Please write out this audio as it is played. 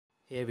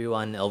Hey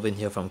everyone, Elvin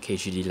here from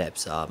KAY3D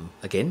Labs.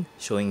 Again,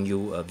 showing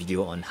you a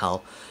video on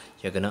how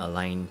you're gonna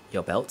align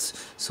your belts.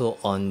 So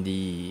on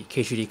the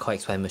KAY3D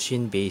CoreXY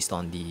machine based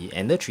on the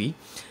Ender tree,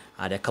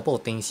 there are a couple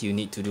of things you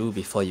need to do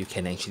before you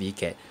can actually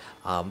get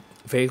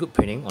very good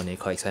printing on a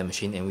CoreXY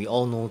machine. And we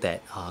all know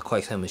that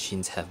CoreXY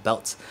machines have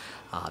belts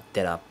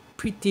that are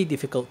pretty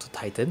difficult to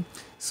tighten.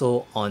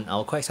 So on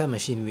our CoreXY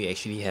machine, we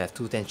actually have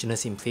two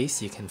tensioners in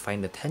place. You can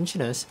find the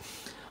tensioners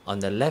on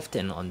the left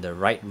and on the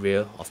right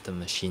rear of the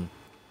machine.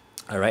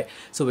 Alright,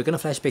 so we're going to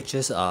flash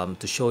pictures to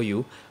show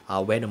you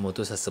where the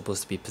motors are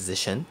supposed to be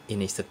positioned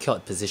in a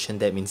secured position.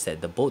 That means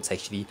that the bolts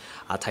actually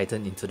are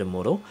tightened into the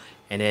motor.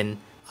 And then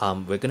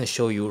we're going to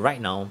show you right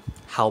now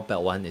how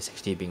belt 1 is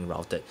actually being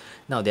routed.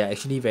 Now there are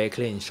actually very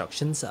clear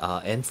instructions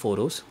and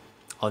photos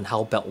on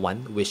how belt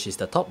 1, which is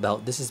the top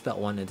belt, this is belt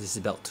 1 and this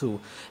is belt 2.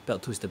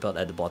 Belt 2 is the belt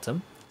at the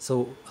bottom.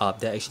 So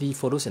there are actually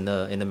photos in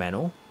the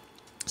manual.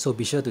 So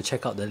be sure to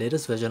check out the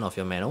latest version of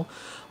your manual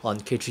on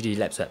KAY3D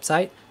Labs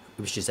website,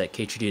 which is at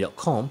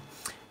k3d.com,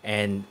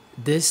 and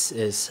this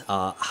is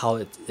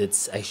how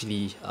it's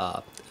actually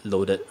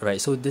loaded, right?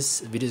 So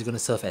this video is going to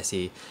serve as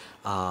a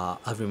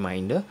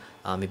reminder,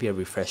 maybe a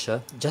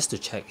refresher, just to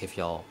check if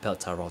your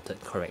belts are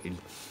routed correctly.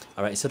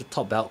 Alright, so the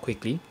top belt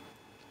quickly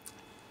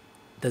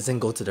doesn't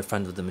go to the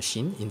front of the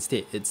machine.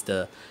 Instead, it's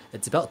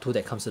belt 2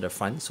 that comes to the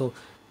front. So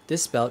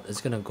this belt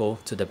is going to go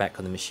to the back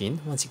of the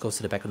machine. Once it goes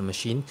to the back of the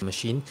machine,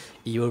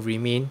 it will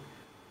remain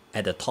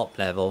at the top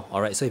level.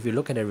 Alright, so if you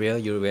look at the rear,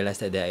 you'll realize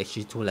that there are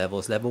actually two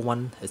levels. Level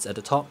 1 is at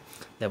the top,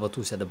 level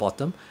 2 is at the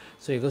bottom.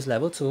 So it goes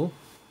level 2,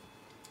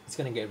 it's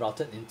going to get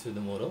routed into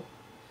the motor.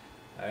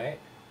 Alright,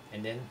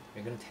 and then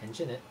we're going to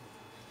tension it.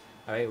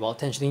 Alright, while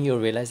tensioning, you'll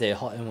realize that your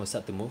hot end will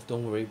start to move.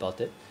 Don't worry about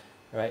it.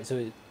 Alright, so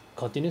it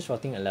continues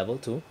routing at level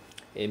 2.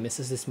 It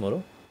misses this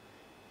motor,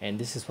 and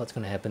this is what's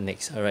going to happen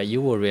next. Alright,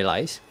 you will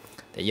realize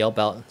that your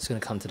belt is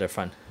going to come to the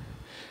front.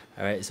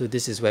 Alright, so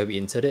this is where we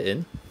insert it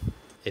in.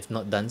 If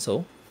not done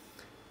so,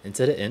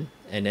 insert it in,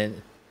 and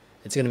then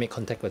it's going to make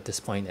contact with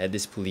this point at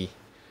this pulley.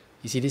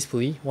 You see this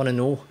pulley? Want to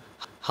know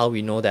how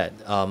we know that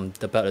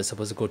the belt is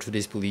supposed to go through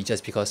this pulley?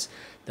 Just because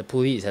the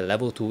pulley is at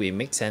level 2, it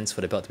makes sense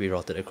for the belt to be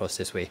routed across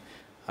this way.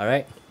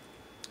 Alright,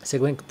 so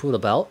we're going to pull the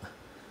belt.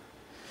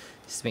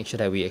 Just make sure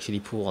that we actually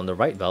pull on the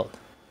right belt.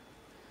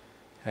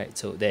 Alright,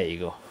 so there you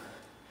go.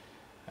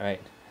 Alright,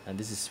 and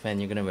this is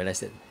when you're going to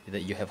realize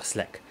that you have a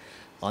slack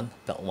on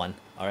belt 1.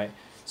 Alright,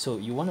 so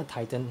you want to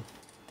tighten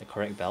the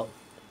correct belt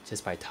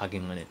just by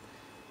tugging on it.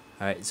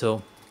 Alright,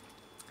 so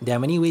there are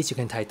many ways you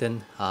can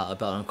tighten a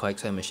belt on a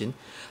CoreXY machine,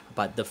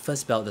 but the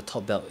first belt, the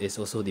top belt, is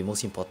also the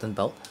most important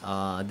belt.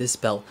 This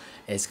belt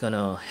is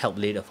gonna help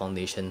lay the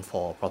foundation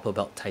for proper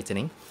belt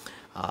tightening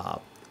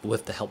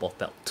with the help of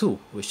belt 2,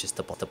 which is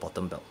the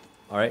bottom belt.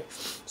 Alright,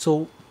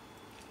 so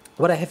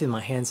what I have in my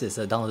hands is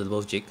a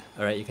downloadable jig.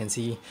 Alright, you can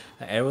see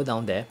an arrow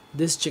down there.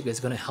 This jig is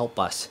gonna help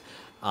us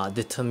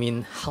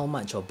determine how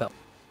much of belt.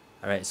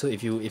 Alright, so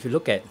if you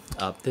look at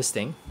this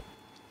thing,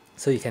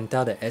 so you can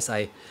tell that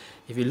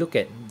if you look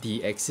at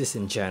the axis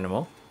in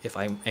general, if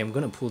I'm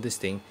going to pull this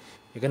thing,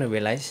 you're going to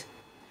realize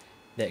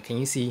that, can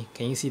you see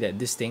that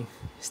this thing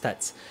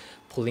starts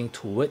pulling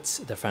towards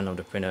the front of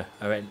the printer.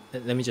 Alright,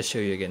 let me just show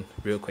you again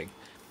real quick.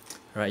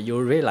 Alright,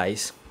 you'll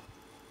realize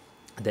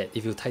that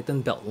if you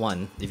tighten belt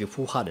 1, if you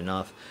pull hard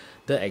enough,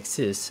 the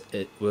axis,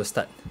 it will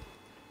start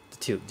to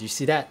tilt. Do you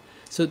see that?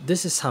 So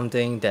this is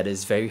something that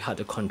is very hard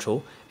to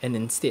control, and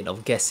instead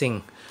of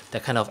guessing the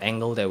kind of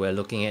angle that we're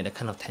looking at, the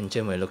kind of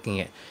tension we're looking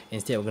at,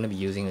 instead we're going to be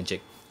using a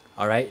jig.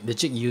 Alright, the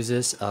jig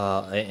uses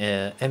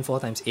a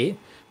M4x8,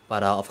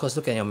 but of course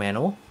look at your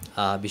manual.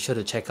 Be sure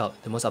to check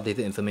out the most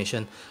updated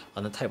information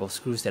on the type of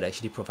screws that are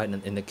actually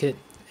provided in the kit.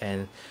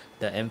 And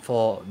the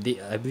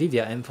M4, I believe they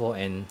are M4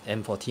 and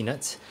M4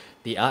 T-nuts.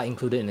 They are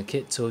included in the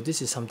kit, so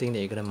this is something that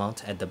you're going to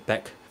mount at the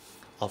back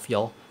of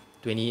your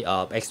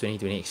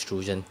X2020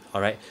 extrusion.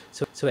 Alright,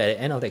 so at the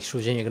end of the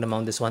extrusion, you're going to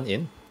mount this one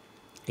in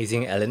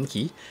using an Allen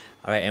key.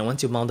 Alright, and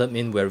once you mount them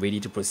in, we're ready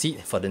to proceed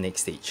for the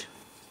next stage.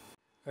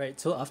 Alright,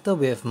 so after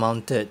we have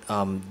mounted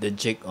the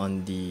jig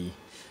on the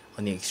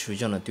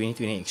extrusion, on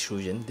 2020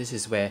 extrusion, this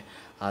is where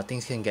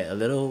things can get a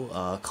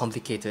little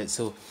complicated,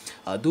 so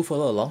do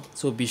follow along.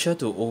 So be sure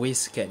to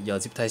always get your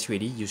zip ties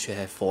ready. You should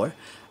have 4,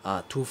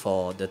 2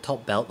 for the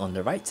top belt on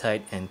the right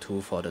side and 2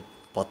 for the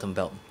bottom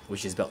belt,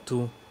 which is belt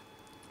 2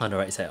 on the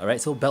right side.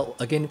 Alright, so belt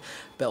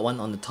 1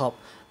 on the top,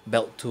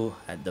 belt 2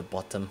 at the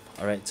bottom.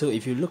 Alright, so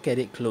if you look at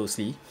it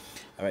closely,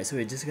 alright, so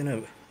we're just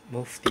gonna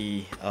move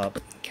the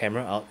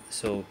camera out,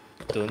 so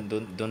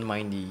don't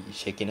mind the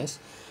shakiness.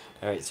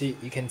 Alright, so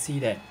you can see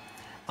that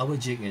our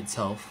jig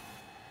itself,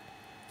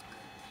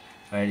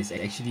 alright, is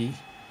actually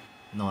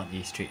not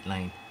a straight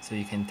line. So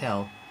you can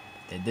tell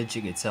that the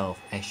jig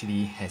itself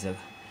actually has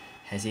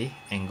a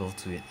angle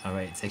to it.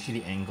 Alright, it's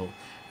actually angled.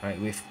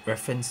 Alright, with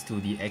reference to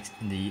the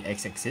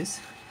x-axis,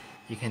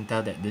 you can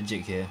tell that the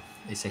jig here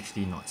is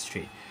actually not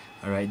straight.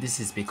 Alright, this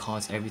is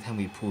because every time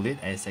we pull it,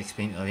 as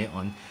explained earlier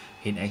on,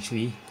 it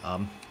actually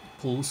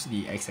pulls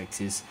the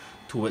x-axis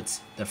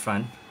towards the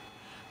front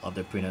of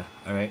the printer.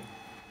 Alright,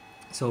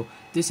 so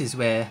this is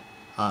where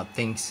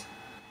things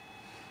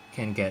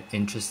can get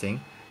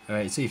interesting.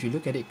 Alright, so if you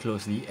look at it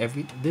closely,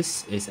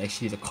 this is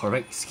actually the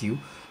correct skew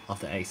of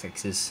the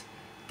x-axis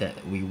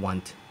that we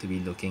want to be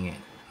looking at.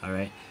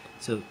 Alright,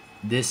 so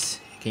this,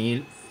 can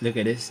you look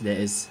at this? There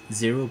is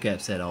zero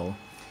gaps at all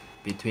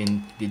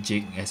between the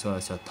jig as well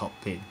as your top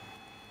plate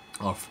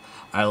of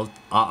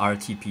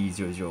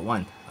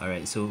RRTP001.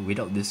 Alright, so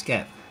without this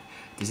gap,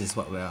 this is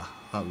what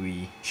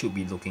we should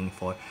be looking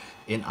for.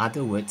 In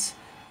other words,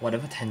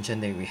 whatever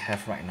tension that we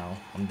have right now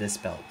on this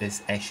belt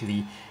is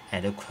actually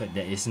adequate.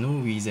 There is no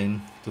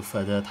reason to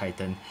further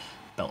tighten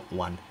belt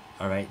 1.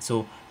 Alright,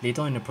 so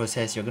later on in the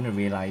process, you're going to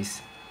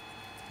realize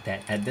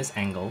that at this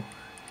angle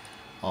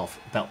of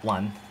belt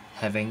 1,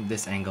 having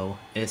this angle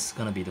is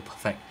going to be the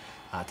perfect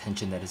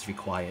tension that is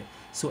required.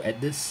 So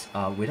at this,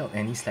 without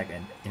any slack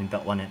in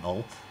belt 1 at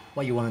all,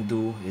 what you want to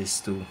do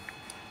is to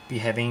be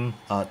having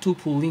 2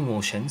 pulling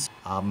motions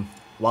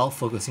while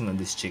focusing on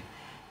this jig.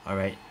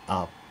 Alright,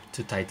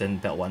 to tighten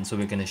belt 1, so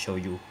we're going to show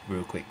you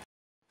real quick.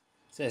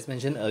 So as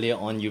mentioned earlier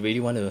on, you really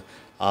want to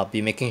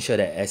be making sure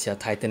that as you're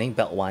tightening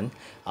belt 1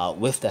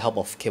 with the help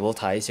of cable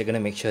ties, you're going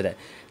to make sure that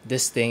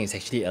this thing is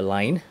actually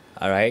aligned.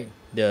 Alright,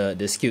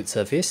 the skewed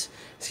surface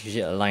is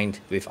actually aligned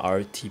with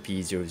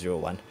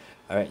RTP001.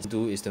 Alright, what you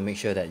do is to make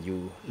sure that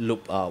you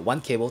loop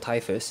 1 cable tie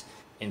first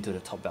into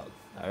the top belt.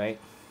 Alright.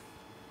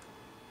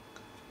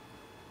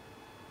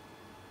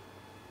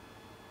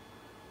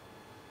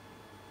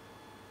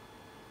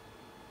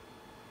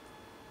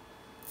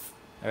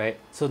 Alright,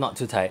 so not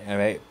too tight,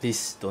 alright,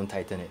 please don't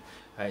tighten it.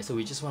 Alright, so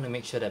we just want to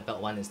make sure that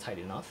belt 1 is tight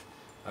enough.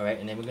 Alright,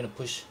 and then we're going to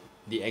push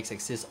the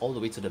x-axis all the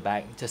way to the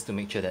back just to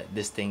make sure that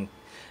this thing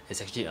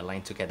is actually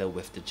aligned together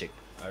with the jig.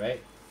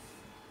 Alright,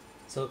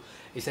 so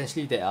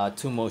essentially there are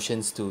 2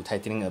 motions to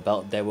tightening a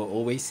belt. There will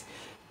always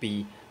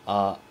be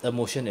a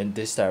motion in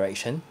this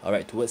direction,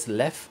 alright, towards the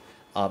left,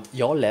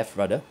 your left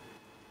rather,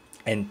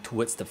 and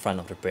towards the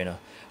front of the brainer,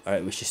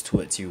 alright, which is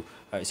towards you.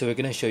 Alright, so we're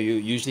going to show you,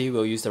 usually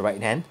we'll use the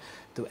right hand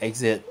to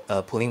exit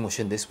a pulling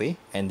motion this way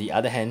and the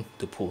other hand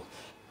to pull.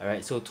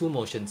 Alright, so 2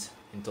 motions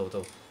in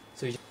total.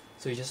 So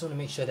you just want to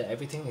make sure that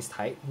everything is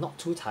tight, not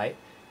too tight.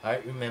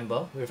 Alright,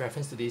 remember, with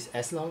reference to this,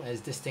 as long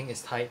as this thing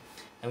is tight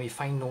and we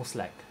find no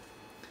slack.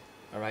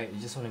 Alright, you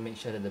just want to make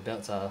sure that the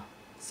belts are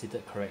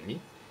seated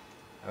correctly.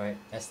 Alright,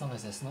 as long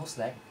as there's no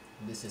slack,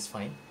 this is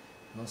fine.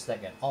 No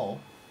slack at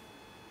all.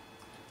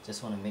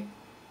 Just want to make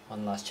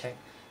one last check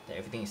that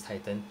everything is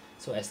tightened.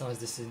 So as long as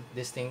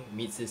this thing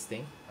meets this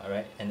thing,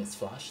 alright, and it's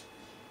flushed,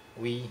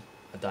 we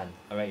are done.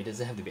 Alright, it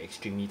doesn't have to be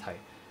extremely tight.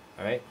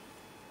 Alright,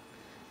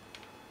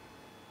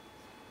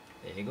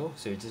 there you go.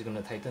 So you're just going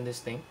to tighten this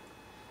thing.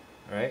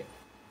 Alright,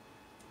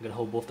 you're going to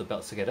hold both the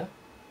belts together,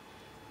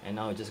 and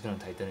now you're just going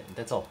to tighten it.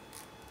 That's all.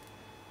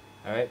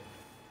 Alright,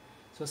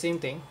 so same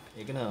thing,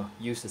 you're going to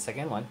use the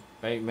second one.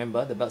 Right,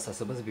 remember the belts are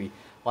supposed to be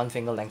 1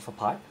 finger length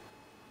apart.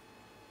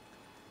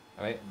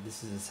 Alright,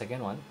 this is the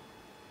second one.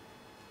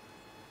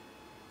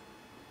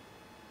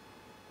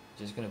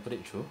 Just going to put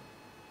it through,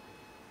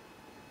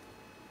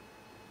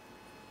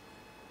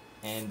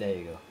 and there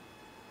you go.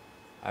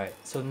 Alright,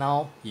 so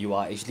now you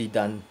are actually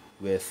done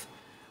with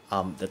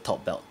the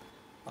top belt.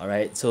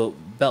 Alright, so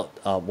belt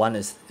 1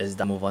 is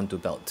done. Move on to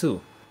belt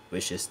 2,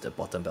 which is the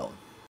bottom belt.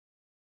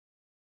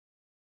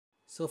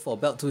 So for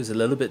belt 2 is a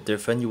little bit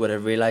different. You would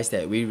have realized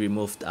that we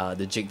removed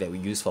the jig that we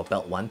used for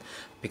belt 1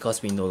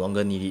 because we no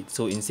longer need it.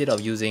 So instead of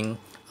using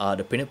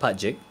the printed part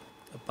jig,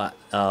 but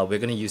we're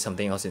going to use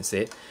something else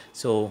instead.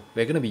 So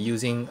we're going to be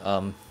using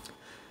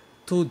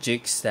 2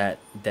 jigs that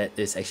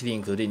is actually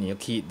included in your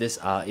kit. These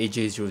are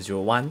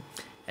AJ001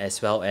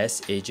 as well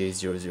as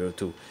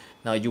AJ002.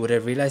 Now you would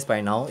have realized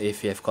by now,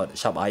 if you have got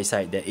sharp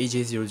eyesight, that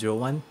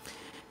AJ001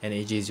 and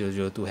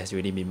AJ002 has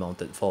already been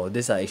mounted for.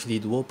 These are actually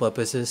dual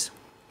purpose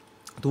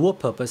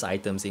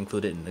items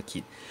included in the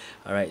kit.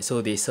 Alright,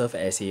 so they serve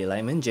as a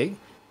alignment jig.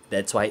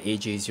 That's why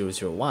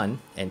AJ001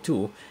 and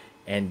 2,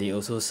 and they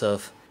also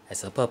serve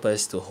as a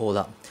purpose to hold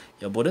up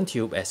your Bowden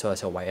tube as well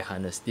as your wire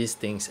harness. These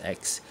things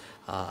act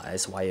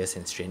as wires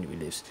and strain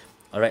reliefs.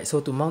 Alright, so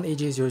to mount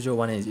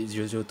AJ001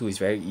 and 002 is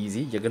very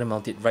easy. You're going to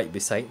mount it right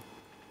beside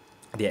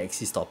the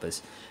axis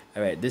stoppers.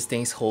 Alright, these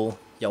things hold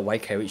your Y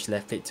carriage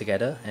left plate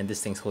together, and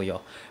these things hold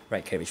your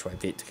right carriage right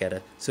plate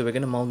together. So we're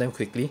going to mount them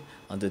quickly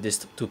onto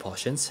these 2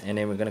 portions, and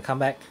then we're going to come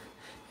back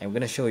and we're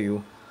going to show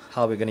you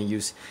how we're going to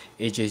use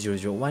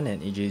AJ001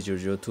 and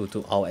AJ002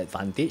 to our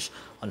advantage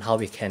on how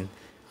we can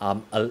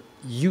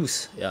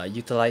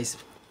utilize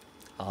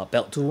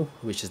belt 2,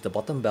 which is the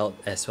bottom belt,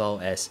 as well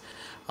as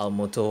our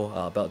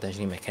motor belt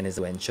tensioning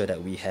mechanism to ensure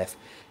that we have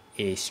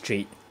a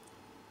straight,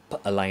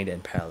 aligned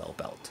and parallel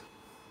belt.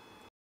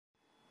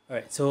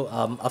 Alright, so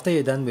after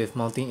you're done with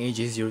mounting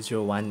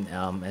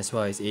AJ001 as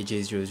well as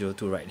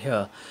AJ002 right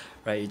here,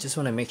 right, you just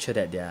want to make sure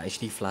that they are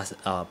actually flush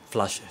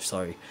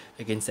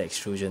against the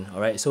extrusion.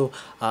 Alright, so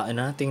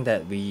another thing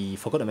that we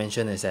forgot to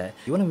mention is that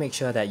you want to make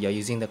sure that you're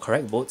using the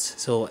correct bolts.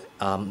 So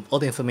all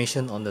the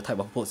information on the type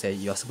of bolts that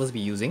you're supposed to be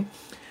using,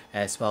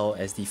 as well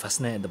as the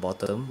fastener at the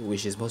bottom,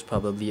 which is most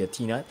probably a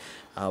T-nut.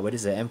 Whether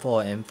it's an M4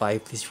 or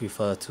M5, please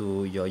refer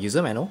to your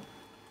user manual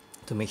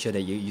to make sure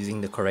that you're using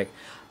the correct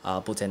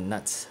bolts and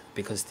nuts,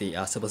 because they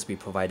are supposed to be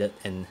provided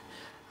in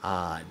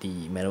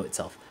the manual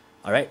itself.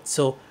 Alright,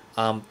 so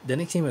the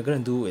next thing we're going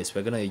to do is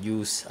we're going to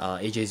use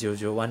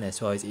AJ001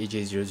 as well as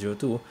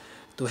AJ002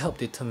 to help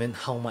determine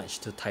how much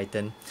to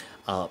tighten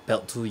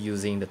belt 2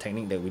 using the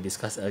technique that we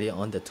discussed earlier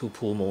on, the 2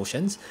 pull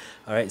motions.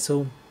 Alright,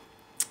 so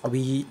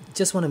we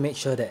just want to make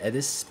sure that at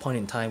this point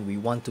in time we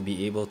want to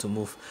be able to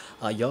move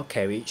your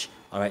carriage,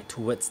 alright,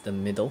 towards the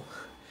middle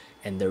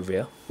and the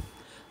rear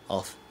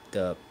of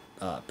the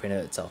printer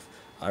itself.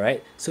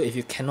 Alright, so if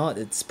you cannot,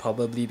 it's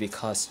probably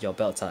because your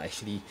belts are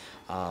actually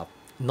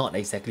not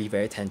exactly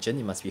very tension.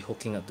 You must be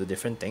hooking up to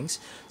different things.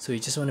 So you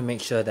just want to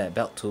make sure that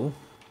belt 2,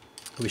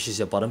 which is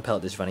your bottom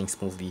belt, is running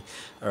smoothly.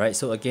 Alright,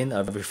 so again,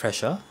 a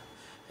refresher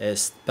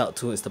is belt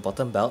 2 is the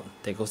bottom belt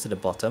that goes to the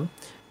bottom.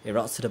 It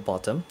routes to the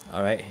bottom,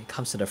 alright, it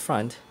comes to the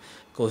front,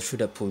 goes through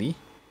the pulley,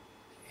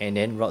 and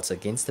then routes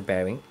against the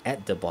bearing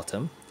at the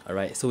bottom.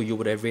 Alright, so you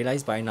would have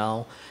realized by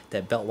now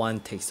that belt 1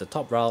 takes the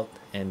top route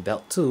and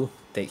belt 2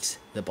 takes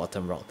the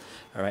bottom route.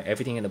 Alright,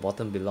 everything at the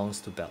bottom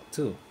belongs to belt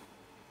 2.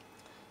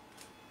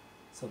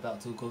 So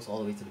belt 2 goes all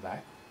the way to the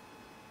back.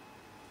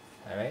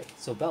 Alright,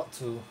 so belt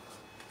 2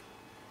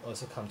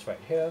 also comes right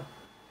here,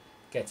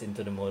 gets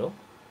into the model.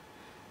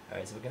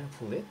 Alright, so we're going to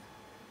pull it.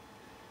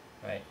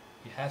 Alright,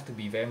 you have to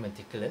be very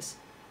meticulous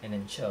and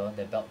ensure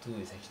that belt 2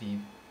 is actually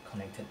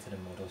connected to the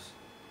models.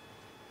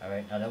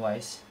 Alright,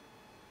 otherwise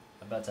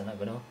the belts are not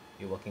going to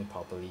be working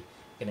properly.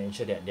 You're going to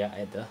ensure that they are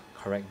at the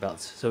correct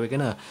belts. So we're going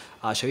to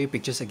show you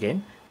pictures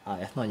again.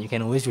 If not, you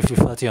can always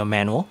refer to your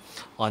manual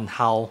on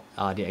how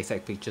the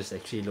exact pictures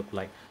actually look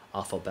like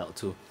for belt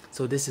 2.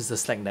 So this is the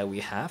slack that we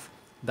have.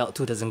 Belt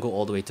 2 doesn't go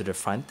all the way to the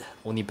front,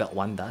 only belt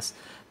 1 does.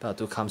 Belt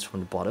 2 comes from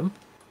the bottom.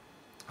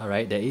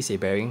 Alright, there is a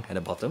bearing at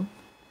the bottom.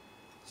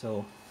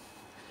 So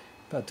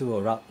belt 2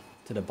 will route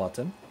to the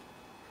bottom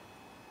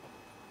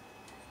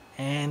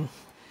and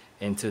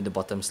into the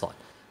bottom slot,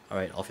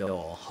 alright, of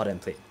your hot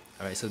end plate.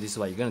 Alright, so this is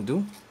what you're going to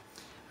do.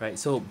 Right,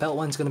 so belt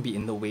 1 is going to be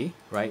in the way,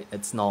 right?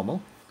 It's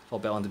normal for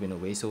belt 1 to be in the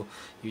way, so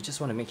you just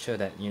want to make sure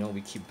that, you know,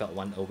 we keep belt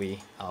 1 away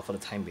for the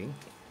time being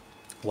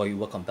while you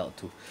work on belt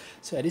 2.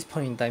 So at this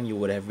point in time, you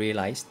would have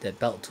realized that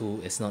belt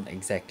 2 is not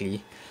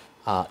exactly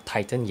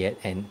tightened yet,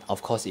 and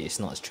of course it is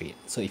not straight.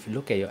 So if you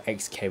look at your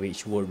X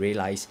carriage, you will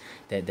realize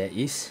that there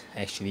is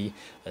actually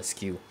a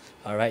skew.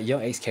 Alright,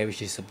 your X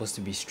carriage is supposed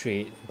to be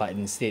straight, but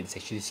instead it's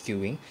actually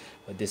skewing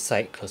with this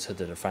side closer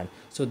to the front.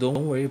 So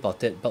don't worry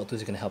about it, belt 2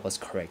 is going to help us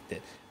correct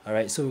it.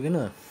 Alright, so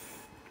I'm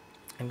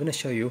gonna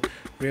show you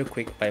real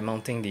quick by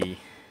mounting the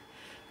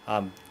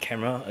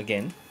camera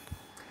again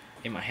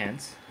in my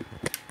hands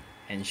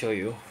and show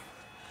you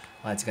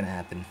what's gonna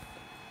happen.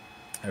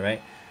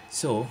 Alright,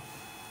 so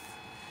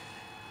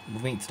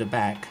moving to the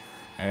back,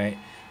 alright,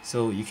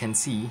 so you can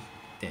see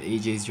that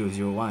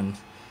AJ001,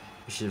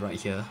 which is right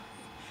here,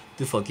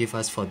 do forgive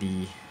us for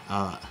the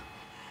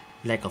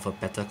lack of a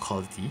better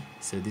quality.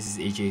 So this is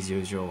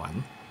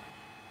AJ001,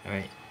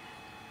 alright,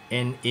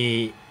 and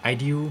a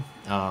ideal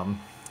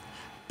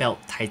belt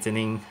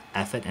tightening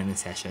effort and a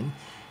session,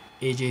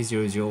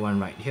 AJ001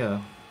 right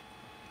here,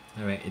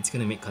 alright, it's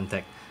gonna make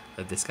contact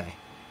with this guy,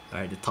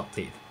 alright, the top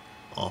plate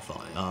of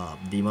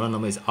the model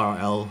number is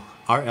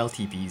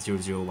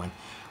RLTP001,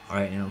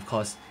 alright, and of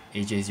course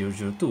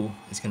AJ002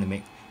 is gonna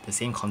make the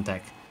same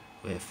contact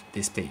with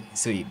this plate.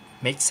 So it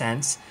makes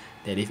sense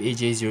that if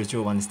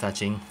AJ001 is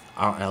touching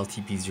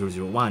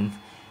RLTP001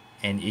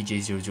 and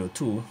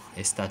AJ002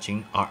 is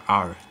touching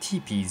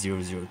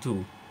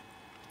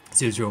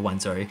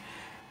RRTP001, sorry,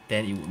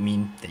 then it would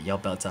mean that your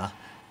belts are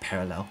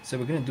parallel. So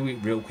we're going to do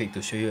it real quick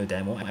to show you a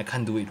demo. I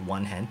can't do it with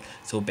one hand,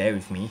 so bear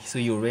with me. So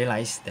you'll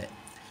realize that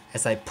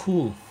as I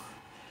pull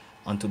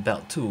onto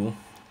belt 2,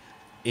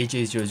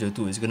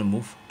 AJ002 is going to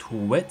move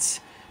towards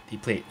the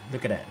plate.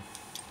 Look at that.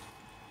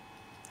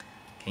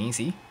 Can you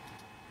see?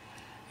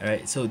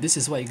 Alright, so this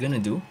is what you're going to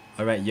do.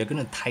 Alright, you're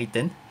going to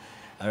tighten,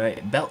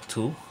 alright, belt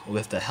 2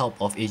 with the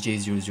help of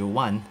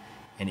AJ001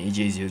 and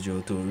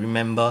AJ002.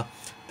 Remember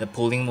the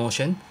pulling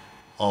motion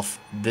of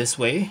this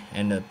way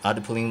and the other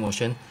pulling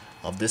motion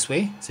of this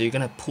way. So you're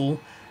going to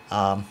pull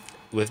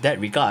with that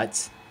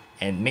regards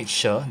and make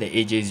sure that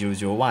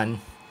AJ001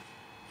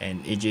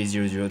 and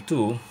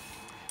AJ002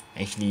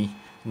 actually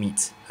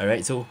meets.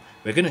 Alright, so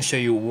we're going to show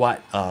you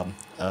what a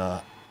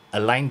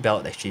line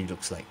belt actually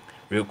looks like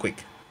real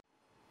quick.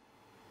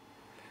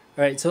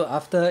 Alright, so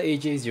after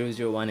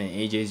AJ001 and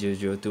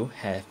AJ002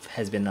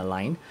 has been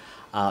aligned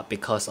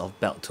because of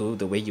belt 2,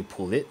 the way you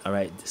pull it,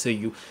 alright, so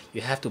you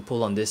have to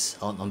pull on this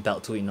on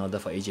belt 2 in order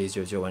for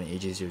AJ001 and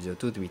AJ002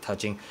 to be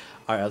touching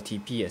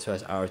RLTP as well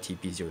as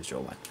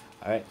RRTP001.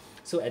 Alright,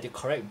 so at the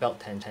correct belt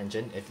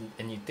tangent,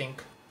 and you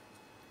think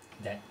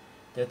that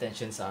the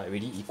tensions are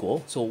really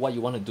equal, so what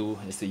you want to do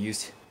is to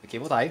use the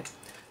cable tie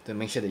to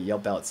make sure that your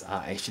belts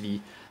are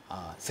actually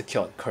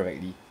secured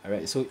correctly.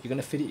 Alright, so you're going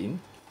to fit it in.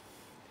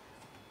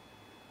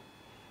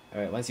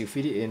 Alright, once you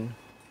fit it in,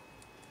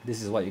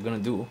 this is what you're going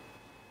to do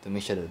to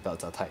make sure that the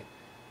belts are tight.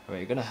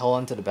 Alright, you're going to hold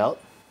on to the belt.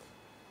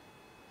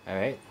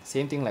 Alright,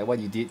 same thing like what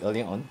you did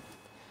earlier on.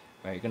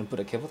 Right, you're gonna put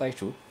a cable tie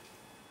through.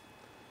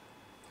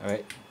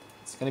 Alright,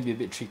 it's gonna be a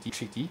bit tricky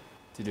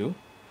to do.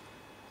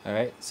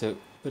 Alright, so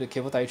put a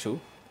cable tie through.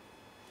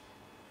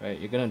 Right,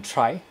 you're gonna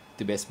try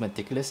to be as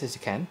meticulous as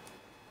you can.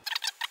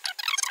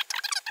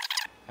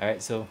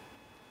 Alright, so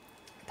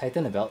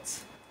tighten the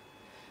belts.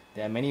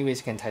 There are many ways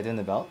you can tighten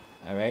the belt.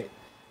 Alright,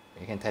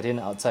 you can tighten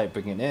it outside,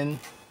 bring it in,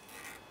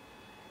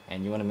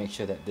 and you want to make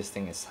sure that this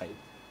thing is tight.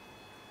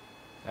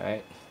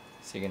 Alright,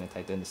 so you're gonna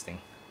tighten this thing.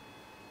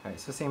 Alright,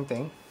 so same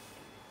thing.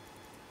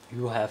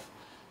 You have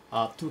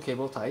 2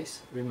 cable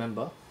ties.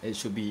 Remember, it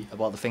should be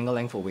about the finger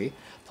length away,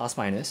 plus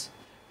minus.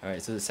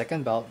 Alright, so the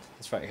second belt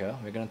is right here.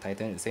 We're gonna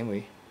tighten it the same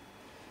way.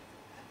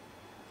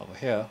 Over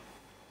here.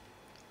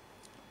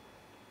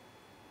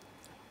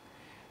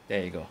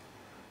 There you go.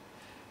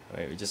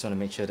 Alright, we just want to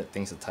make sure that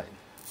things are tight.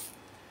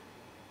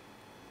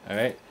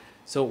 Alright,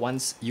 so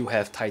once you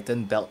have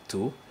tightened belt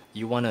 2,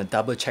 you want to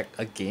double check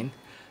again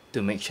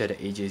to make sure that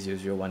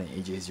AJ001 and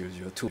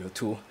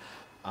AJ002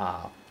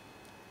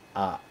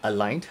 are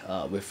aligned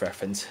with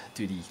reference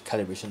to the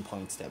calibration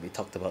points that we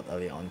talked about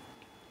earlier on.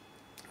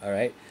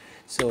 Alright,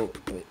 so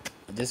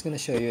I'm just going to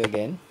show you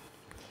again.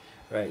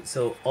 Right,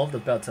 so all the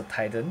belts are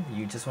tightened.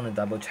 You just want to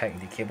double check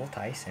the cable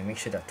ties and make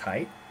sure they're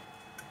tight.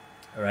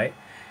 Alright,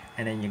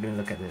 and then you're going to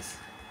look at this.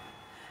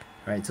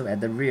 Right, so at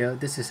the rear,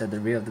 this is at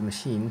the rear of the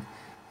machine.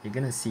 You're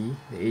going to see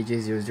the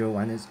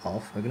AJ001 is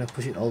off. We're going to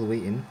push it all the way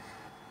in.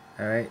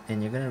 Alright,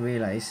 and you're going to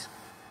realize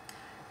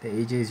the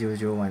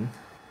AJ001.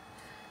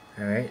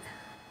 Alright,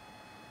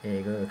 there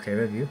you go, a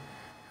clearer view.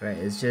 Right,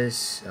 it's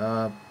just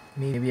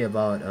maybe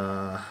about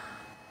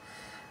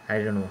I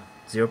don't know,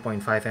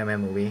 0.5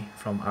 mm away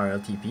from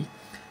RLTP.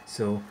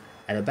 So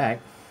at the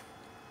back,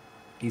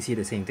 you see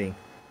the same thing.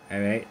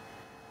 Alright,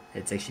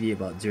 it's actually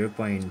about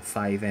 0.5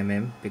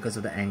 mm because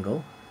of the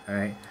angle.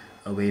 Alright,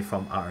 away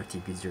from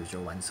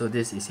RRTP001. So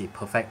this is a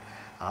perfect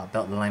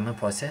belt alignment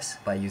process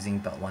by using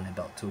belt 1 and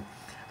belt 2.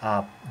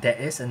 There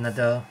is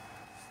another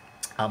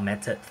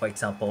method. For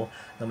example,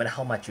 no matter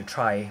how much you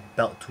try,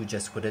 belt 2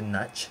 just wouldn't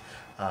nudge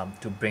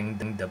to bring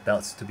the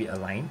belts to be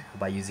aligned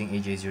by using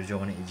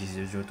AJ001 and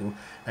AJ002.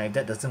 Now if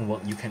that doesn't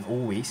work, you can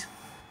always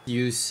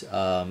use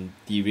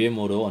the rear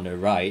motor on the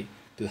right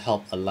to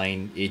help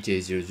align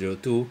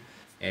AJ002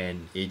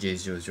 and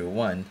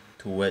AJ001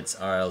 towards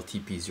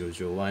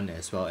RLTP001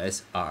 as well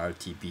as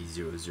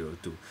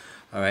RRTP002.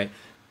 Alright,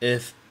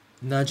 if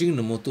nudging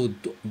the motor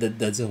that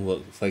doesn't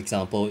work, for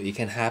example, it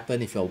can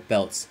happen if your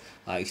belts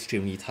are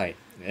extremely tight,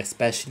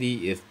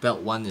 especially if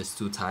belt 1 is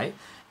too tight.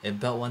 If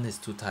belt 1 is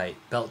too tight,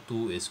 belt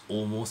 2 is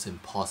almost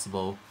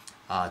impossible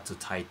to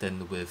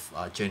tighten with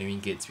genuine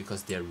gates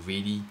because they're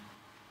really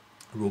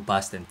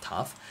robust and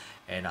tough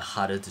and are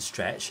harder to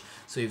stretch.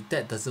 So if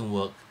that doesn't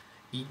work,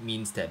 it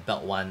means that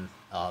belt 1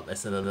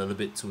 is a little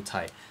bit too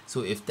tight.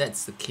 So if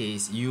that's the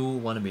case, you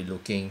want to be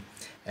looking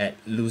at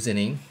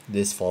loosening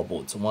these 4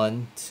 bolts,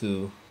 1,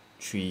 2,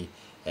 3,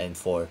 and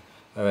 4.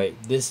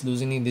 Alright, this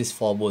loosening these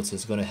 4 bolts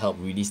is going to help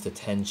release the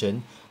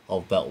tension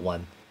of belt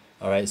 1.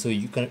 Alright, so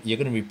you're going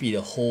to repeat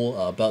the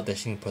whole belt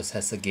tensioning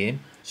process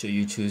again should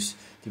you choose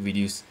to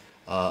reduce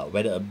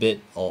whether a bit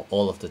or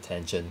all of the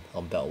tension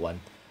on belt 1.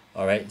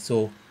 Alright,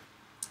 so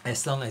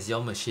as long as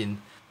your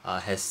machine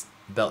has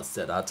belts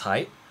that are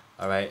tight,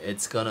 alright,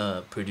 it's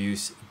gonna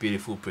produce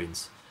beautiful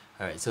prints.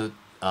 Alright, so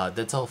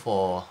that's all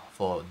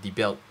for the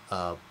belt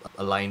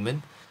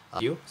alignment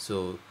video.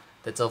 So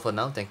that's all for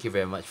now. Thank you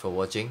very much for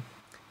watching.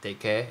 Take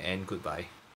care and goodbye.